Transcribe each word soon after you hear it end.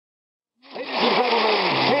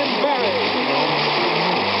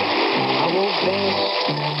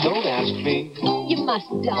dance, don't ask me. You must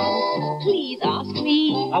dance. Please ask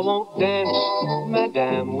me. I won't dance,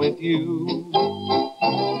 madame, with you.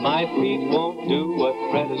 My feet won't do what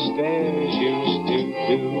Fred Astaire's used to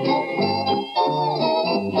do.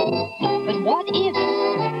 But what if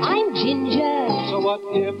I'm Ginger? So what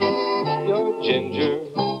if you're Ginger?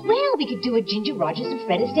 Well, we could do a Ginger Rogers and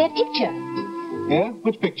Fred Astaire picture. Yeah?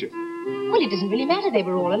 Which picture? Well, it doesn't really matter. They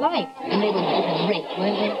were all alike. And they were great,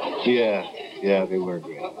 weren't they? Yeah, they were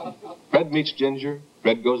great. Fred meets Ginger.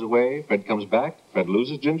 Fred goes away. Fred comes back. Fred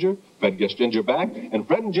loses Ginger. Fred gets Ginger back. And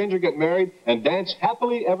Fred and Ginger get married and dance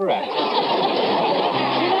happily ever after.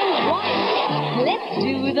 Let's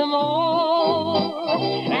do them all.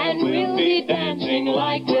 And we'll be dancing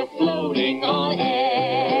like we're floating on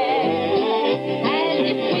air. And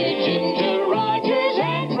if we're Ginger Rogers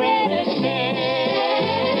and Fred Astaire.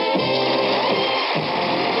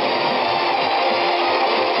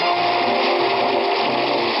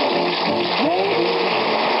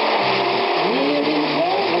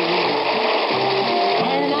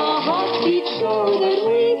 So that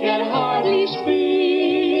we can hardly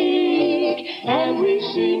speak, and we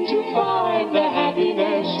seem to find the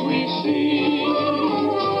happiness we see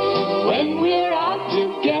when we're out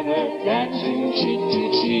together dancing cheek to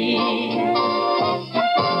cheek.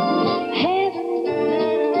 Heaven,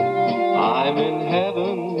 I'm in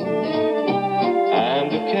heaven,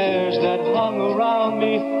 and the cares that hung around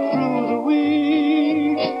me through the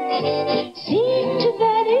week seem to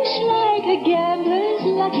vanish like a gambler's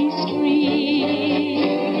lucky streak.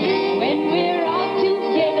 When we're out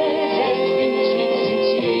together dancing cheek to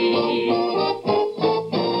cheek.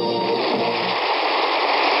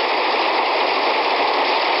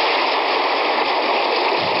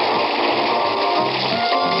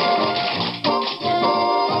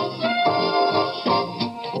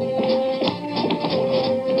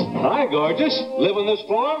 Hi, gorgeous. Live on this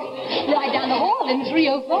floor? Right down the hall in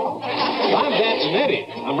 304. I'm Dancing Eddie.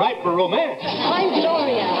 I'm ripe for romance. I'm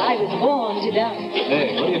Gloria. I was born to dance.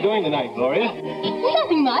 Hey, what are you doing tonight, Gloria?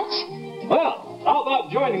 Nothing much. Well, how about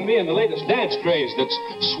joining me in the latest dance craze that's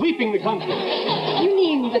sweeping the country? You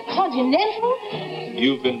mean the Continental?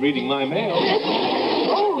 You've been reading my mail.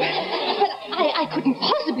 Oh, but I couldn't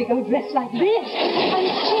possibly go dressed like this. I'm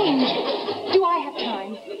changed. Do I have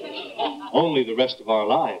time? Only the rest of our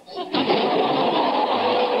lives.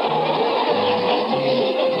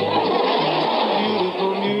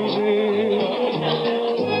 Beautiful music.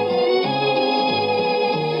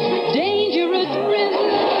 Dangerous rhythm.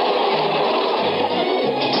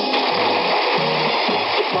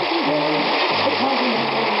 The Continental.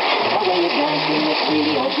 The way you're dancing, it's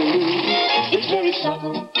really hard to lose. It's very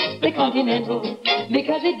subtle, the Continental,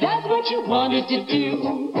 because it does what you want it to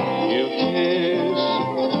do. You kiss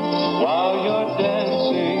while you're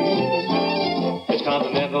dancing. It's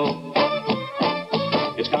Continental.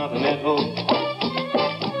 It's Continental.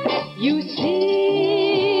 You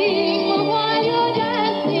sing while you're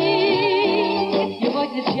dancing. Your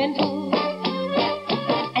voice is gentle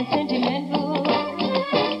and sentimental.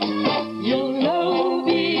 You'll know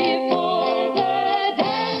before the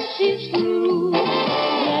dance is through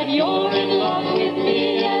that you're in love with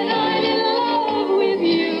me and I'm in love with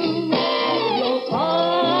you. You'll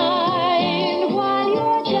find while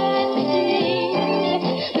you're dancing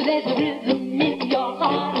there's a rhythm in your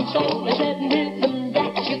heart and soul. There's a rhythm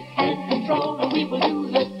that you can't control, and we will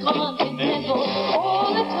do the Continental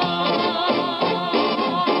all the time.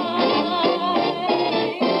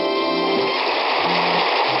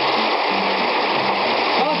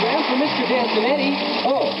 Telegram for Mr. Dancing Eddie.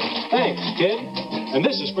 Oh, thanks, kid. And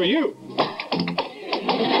this is for you.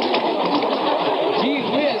 Gee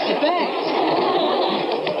whiz, thanks.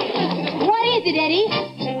 What is it, Eddie?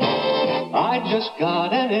 I just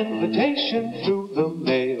got an invitation through the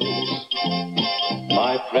mails.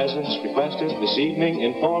 My presence requested this evening,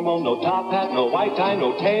 informal, no top hat, no white tie,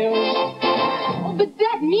 no tails. Oh, but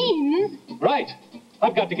that means... Right.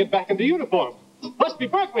 I've got to get back into uniform. Busby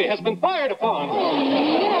Berkeley has been fired upon. Oh,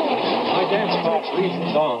 no. My dance class leaves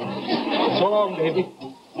at dawn. So long, baby.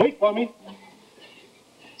 Wait for me.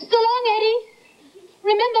 So long, Eddie.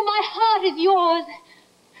 Remember, my heart is yours,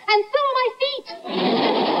 and so are my feet.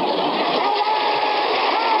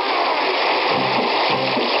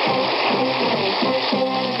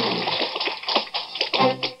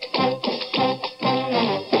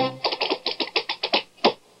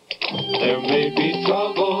 There may be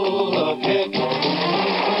trouble ahead, a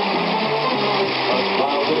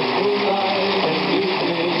cloud of moonlight and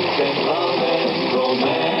music and love and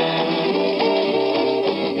romance.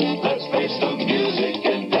 Let's face the music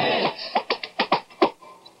and dance.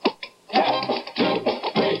 1, 2,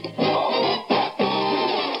 3, 4.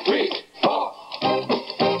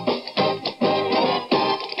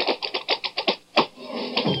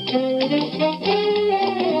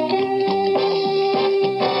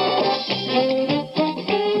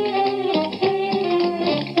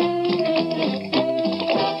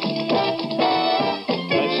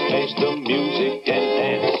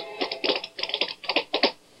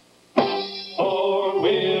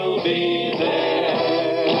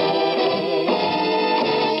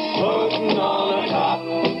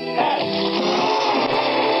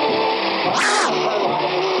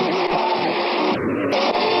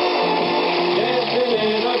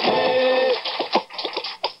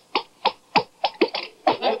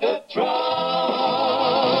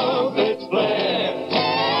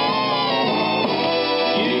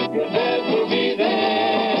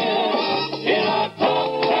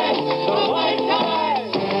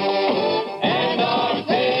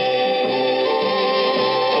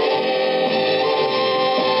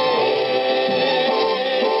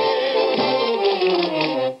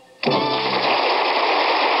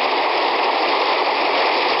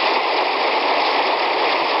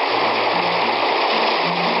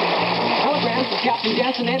 Captain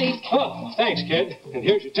Jansen, Eddie. Oh, thanks, kid. And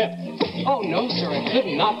here's your tip. Oh, no, sir, I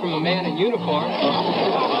couldn't. Not from a man in uniform.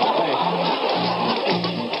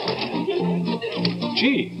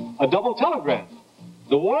 Gee, a double telegram.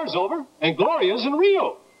 The war's over, and Gloria's in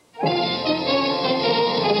Rio.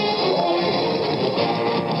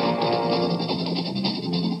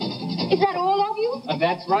 Is that all of you?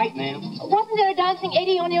 That's right, ma'am. Wasn't there a dancing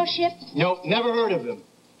Eddie on your ship? Nope, never heard of him.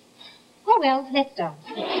 Oh, well, let's dance.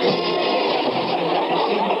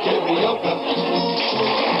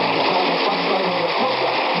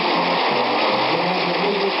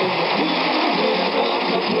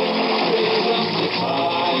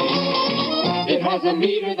 It has a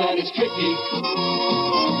meter that is tricky.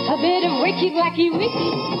 A bit of wicky, wacky,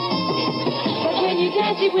 wicky. But when you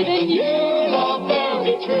dance it with a new love, there'll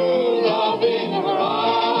be true love in her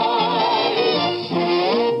eyes.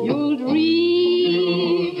 You'll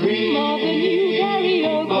dream of the new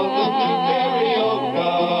karaoke.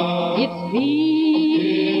 Its theme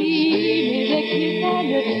is a kiss on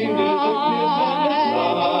the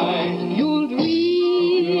side. You'll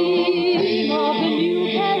dream of the new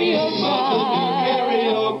karaoke.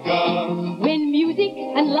 When music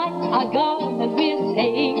and lights are gone and we're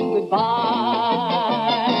saying goodbye.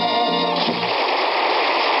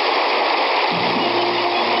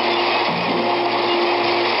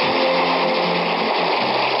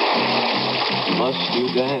 Must you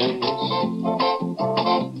dance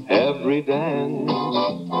every dance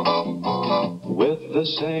with the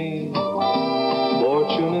same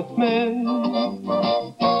fortunate men?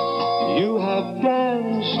 You have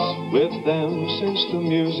danced with them since the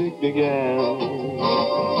music began.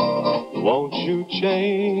 Won't you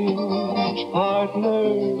change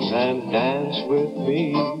partners and dance with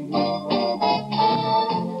me?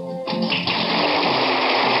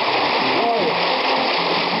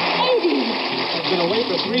 I've been away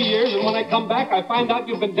for 3 years, and when I come back, I find out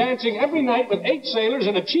you've been dancing every night with 8 sailors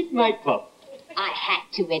in a cheap nightclub. I had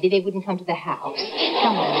to, Eddie. They wouldn't come to the house.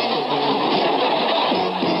 Come on.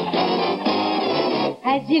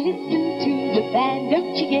 As you listen to the band,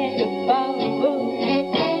 don't you get a bubble?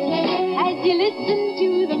 As you listen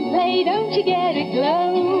to them play, don't you get a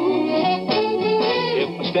glow? If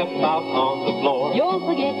I step out on the floor, You'll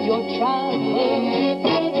forget your trouble.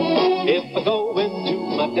 if I go into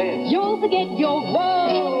my dance, You'll forget your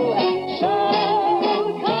woe. So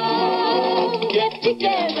come get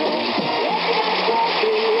together.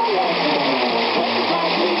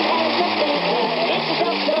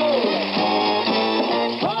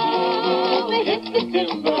 Hit the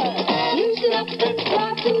timber, loosen up and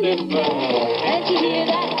start to limber.